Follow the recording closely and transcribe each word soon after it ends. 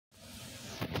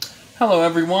Hello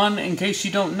everyone, in case you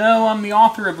don't know, I'm the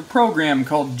author of a program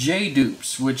called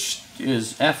jdupes, which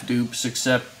is fdupes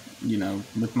except,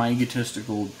 with my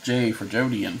egotistical J for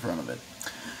Jody in front of it.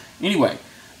 Anyway,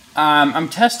 I'm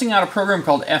testing out a program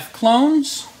called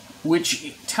fclones,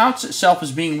 which touts itself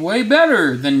as being way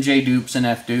better than jdupes and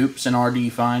fdupes and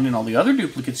rdfind and all the other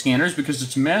duplicate scanners because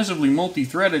it's massively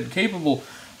multi-threaded,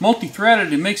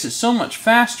 multi-threaded. It makes it so much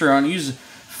faster. It uses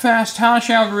fast hash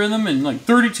algorithm and like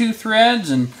 32 threads,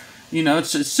 and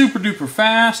it's super duper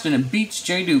fast, and it beats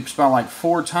jdupes by like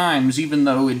 4 times, even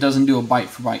though it doesn't do a byte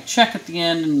for byte check at the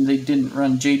end, and they didn't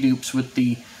run jdupes with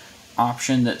the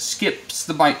option that skips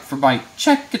the byte for byte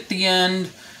check at the end,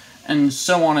 and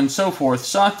so on and so forth.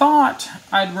 So I thought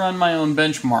I'd run my own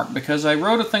benchmark because I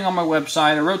wrote a thing on my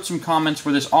website. I wrote some comments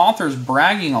where this author's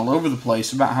bragging all over the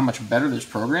place about how much better this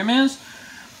program is.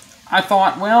 I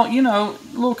thought, well, a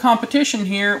little competition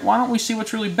here. Why don't we see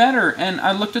what's really better? And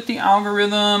I looked at the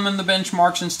algorithm and the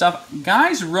benchmarks and stuff.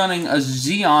 Guy's running a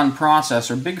Xeon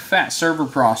processor, big fat server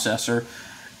processor,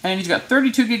 and he's got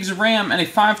 32 gigs of RAM and a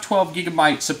 512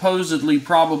 gigabyte, supposedly,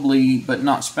 probably, but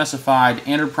not specified,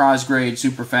 enterprise-grade,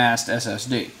 super-fast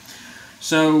SSD.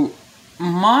 So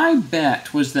my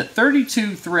bet was that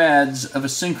 32 threads of a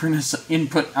synchronous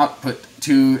input-output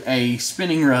to a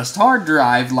spinning rust hard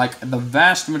drive, like the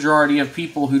vast majority of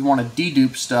people who'd want to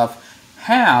dedupe stuff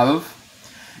have,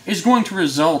 is going to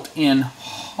result in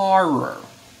horror.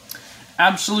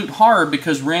 Absolute horror,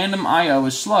 because random I/O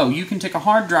is slow. You can take a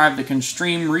hard drive that can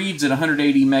stream reads at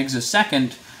 180 megs a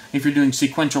second, if you're doing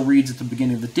sequential reads at the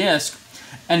beginning of the disk,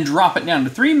 and drop it down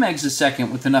to 3 megs a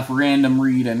second with enough random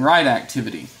read and write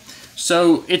activity.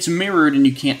 So it's mirrored and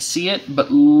you can't see it,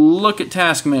 but look at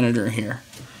Task Manager here.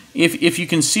 If you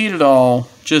can see it at all,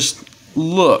 just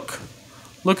look.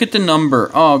 Look at the number.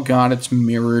 Oh god, it's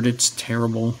mirrored. It's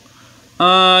terrible.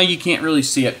 You can't really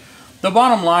see it. The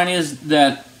bottom line is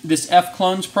that this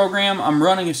fclones program, I'm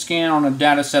running a scan on a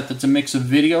data set that's a mix of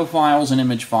video files and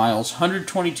image files,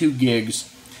 122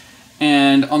 gigs.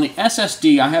 And on the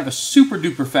SSD, I have a super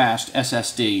duper fast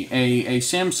SSD, a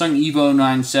Samsung Evo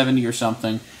 970 or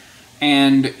something.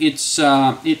 And it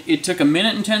took 1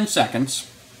 minute and 10 seconds.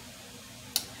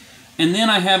 And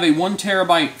then I have a 1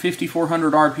 terabyte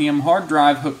 5400 RPM hard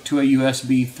drive hooked to a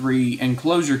USB 3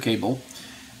 enclosure cable.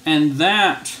 And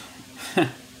that,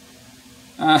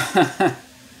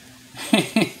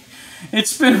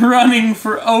 it's been running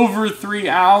for over 3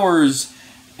 hours,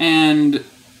 and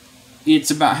it's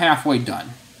about halfway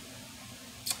done.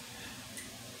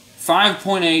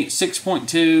 5.8,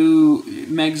 6.2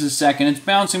 megs a second. It's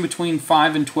bouncing between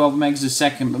 5 and 12 megs a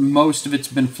second, but most of it's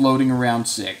been floating around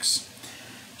 6.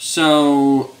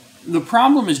 So the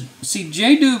problem is, see,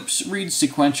 jdupes reads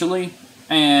sequentially,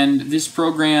 and this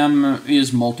program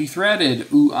is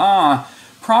multi-threaded. Ooh-ah.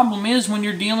 Problem is, when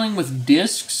you're dealing with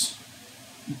disks,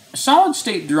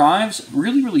 solid-state drives,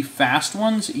 really fast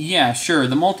ones, yeah, sure,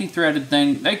 the multi-threaded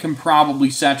thing, they can probably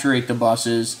saturate the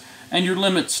buses, and your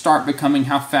limits start becoming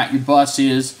how fat your bus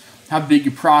is, how big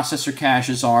your processor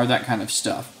caches are, that kind of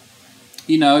stuff.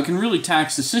 It can really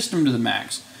tax the system to the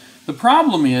max. The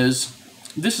problem is,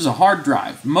 this is a hard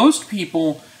drive. Most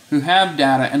people who have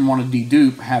data and want to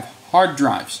dedupe have hard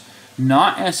drives,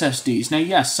 not SSDs. Now,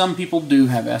 yes, some people do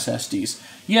have SSDs.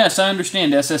 Yes, I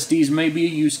understand SSDs may be a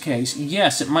use case.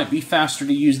 Yes, it might be faster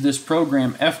to use this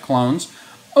program, fclones,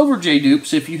 over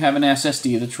jdupes if you have an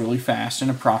SSD that's really fast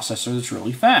and a processor that's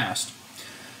really fast.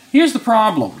 Here's the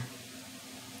problem.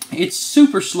 It's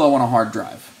super slow on a hard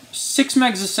drive. 6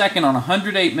 megs a second on a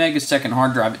 108 megasecond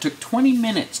hard drive. It took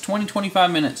 25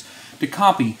 minutes to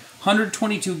copy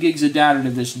 122 gigs of data to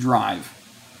this drive.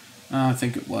 I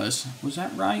think it was. Was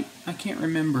that right? I can't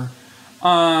remember.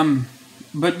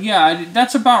 But yeah,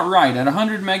 that's about right. At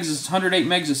 108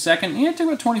 megs a second, it took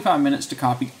about 25 minutes to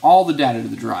copy all the data to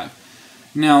the drive.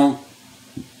 Now,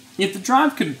 if the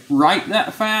drive could write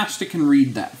that fast, it can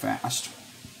read that fast.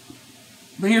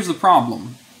 But here's the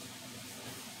problem.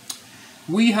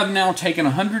 We have now taken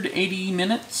 180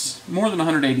 minutes, more than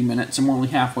 180 minutes, and we're only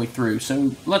halfway through.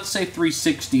 So let's say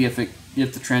 360 if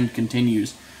the trend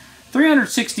continues.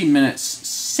 360 minutes,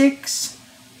 6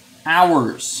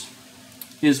 hours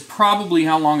is probably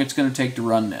how long it's going to take to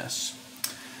run this.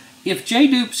 If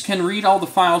jdupes can read all the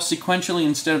files sequentially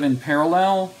instead of in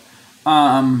parallel,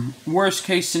 worst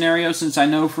case scenario, since I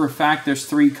know for a fact there's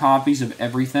 3 copies of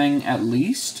everything at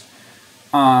least,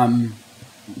 1,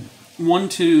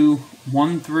 2,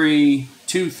 1, 3,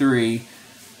 2, 3,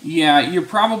 yeah, you're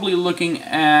probably looking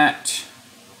at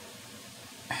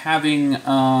having,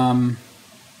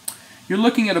 you're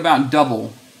looking at about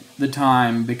double the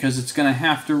time, because it's going to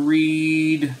have to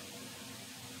read,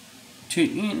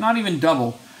 not even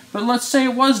double, But let's say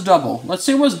it was double. Let's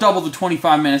say it was double the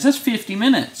 25 minutes. That's 50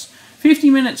 minutes. 50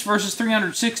 minutes versus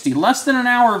 360. Less than an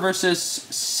hour versus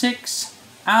 6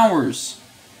 hours.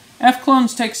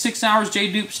 fclones takes 6 hours.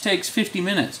 jdupes takes 50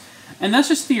 minutes. And that's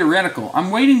just theoretical. I'm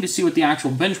waiting to see what the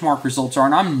actual benchmark results are,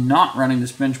 and I'm not running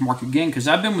this benchmark again because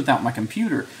I've been without my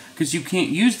computer, because you can't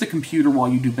use the computer while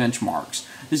you do benchmarks.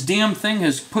 This damn thing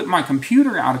has put my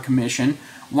computer out of commission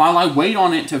while I wait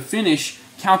on it to finish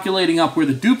calculating up where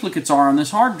the duplicates are on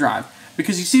this hard drive.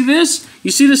 Because you see this?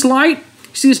 You see this light?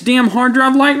 You see this damn hard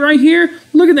drive light right here?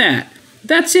 Look at that.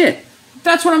 That's it.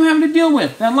 That's what I'm having to deal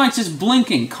with. That light's just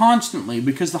blinking constantly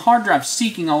because the hard drive's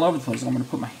seeking all over the place. I'm going to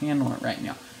put my hand on it right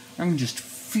now. I can just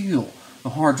feel the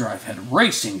hard drive head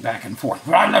racing back and forth.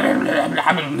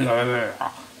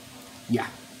 Yeah.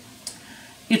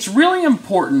 It's really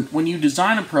important when you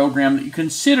design a program that you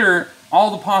consider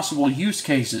all the possible use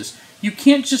cases. You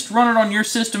can't just run it on your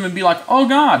system and be like, oh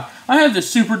God, I have this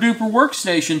super duper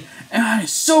workstation and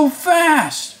it's so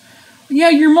fast. Yeah,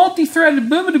 your multi-threaded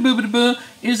boo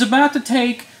is about to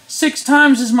take 6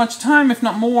 times as much time, if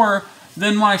not more,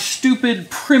 than my stupid,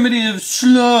 primitive,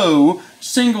 slow,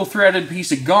 single-threaded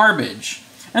piece of garbage.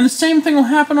 And the same thing will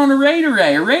happen on a RAID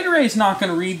array. A RAID array is not going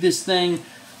to read this thing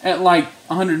at like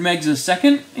 100 megs a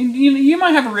second. You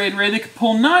might have a RAID array that could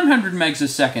pull 900 megs a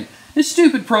second. This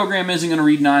stupid program isn't going to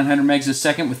read 900 megs a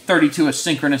second with 32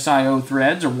 asynchronous I/O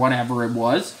threads or whatever it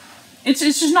was. It's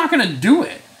just not going to do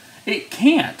it. It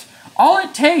can't. All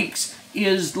it takes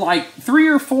is like 3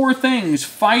 or 4 things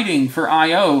fighting for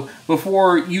I/O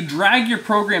before you drag your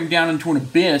program down into an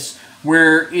abyss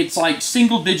where it's like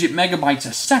single-digit megabytes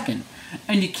a second,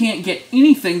 and you can't get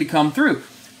anything to come through.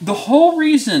 The whole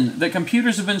reason that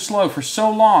computers have been slow for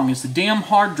so long is the damn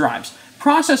hard drives.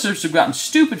 Processors have gotten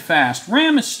stupid fast.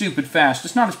 RAM is stupid fast.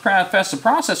 It's not as fast as a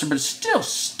processor, but it's still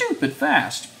stupid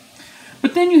fast.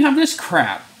 But then you have this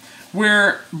crap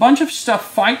where a bunch of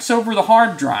stuff fights over the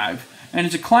hard drive, and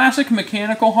it's a classic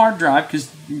mechanical hard drive,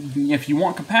 because if you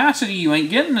want capacity, you ain't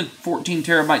getting a 14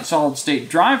 terabyte solid state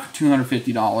drive for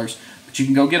 $250, but you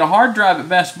can go get a hard drive at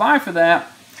Best Buy for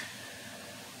that.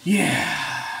 Yeah.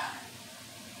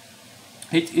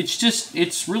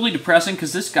 It's really depressing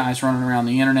because this guy's running around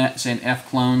the internet saying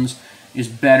fclones is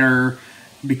better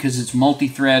because it's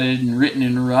multi-threaded and written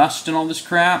in Rust and all this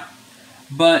crap.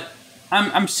 But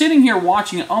I'm sitting here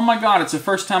watching it. Oh my God, it's the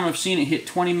first time I've seen it hit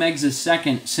 20 megs a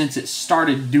second since it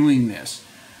started doing this.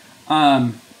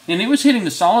 And it was hitting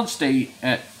the solid state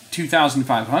at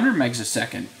 2,500 megs a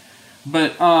second.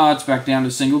 But it's back down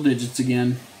to single digits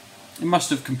again. It must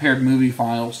have compared movie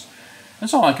files.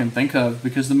 That's all I can think of,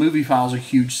 because the movie files are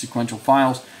huge sequential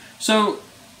files. So,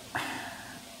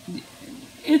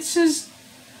 it's just,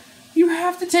 you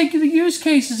have to take the use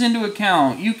cases into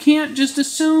account. You can't just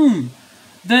assume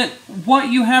that what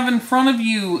you have in front of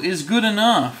you is good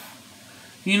enough.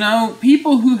 You know,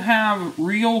 people who have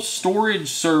real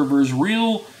storage servers,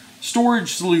 real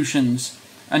storage solutions,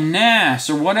 a NAS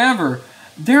or whatever,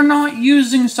 they're not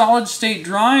using solid-state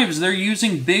drives. They're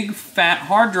using big, fat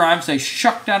hard drives they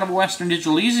shucked out of a Western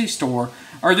Digital Easy Store.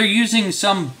 Or they're using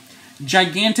some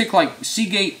gigantic, like,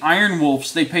 Seagate Iron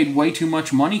Wolves they paid way too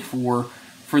much money for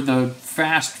the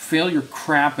fast failure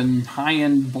crap and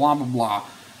high-end blah, blah, blah.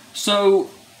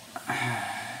 So,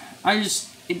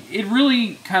 it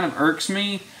really kind of irks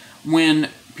me when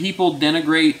people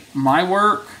denigrate my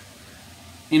work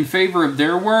in favor of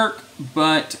their work,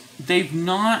 but they've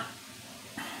not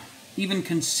even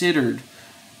considered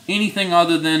anything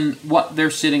other than what they're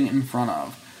sitting in front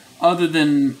of, other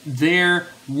than their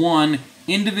one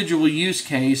individual use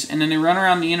case, and then they run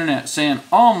around the internet saying,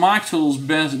 oh, my tool's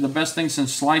the best thing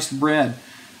since sliced bread,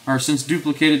 or since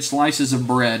duplicated slices of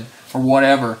bread, or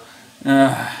whatever.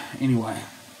 Anyway,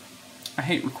 I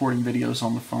hate recording videos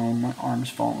on the phone. My arm's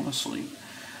falling asleep.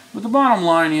 But the bottom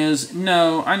line is,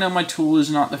 no, I know my tool is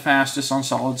not the fastest on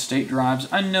solid-state drives.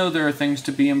 I know there are things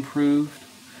to be improved,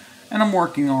 and I'm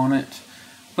working on it.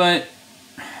 But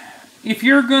if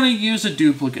you're going to use a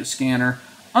duplicate scanner,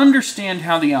 understand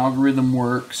how the algorithm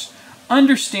works.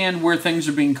 Understand where things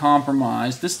are being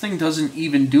compromised. This thing doesn't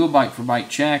even do a byte-for-byte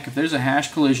check. If there's a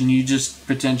hash collision, you just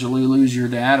potentially lose your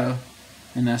data,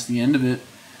 and that's the end of it.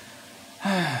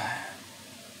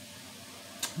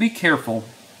 Be careful.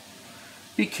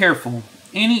 Be careful.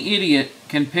 Any idiot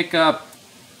can pick up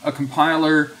a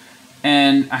compiler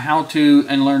and a how-to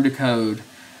and learn to code.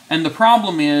 And the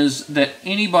problem is that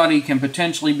anybody can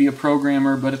potentially be a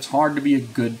programmer, but it's hard to be a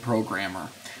good programmer.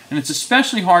 And it's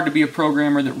especially hard to be a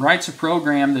programmer that writes a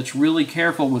program that's really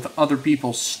careful with other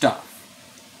people's stuff.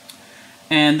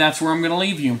 And that's where I'm going to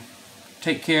leave you.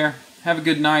 Take care. Have a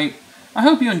good night. I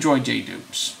hope you enjoy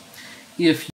JDupes. If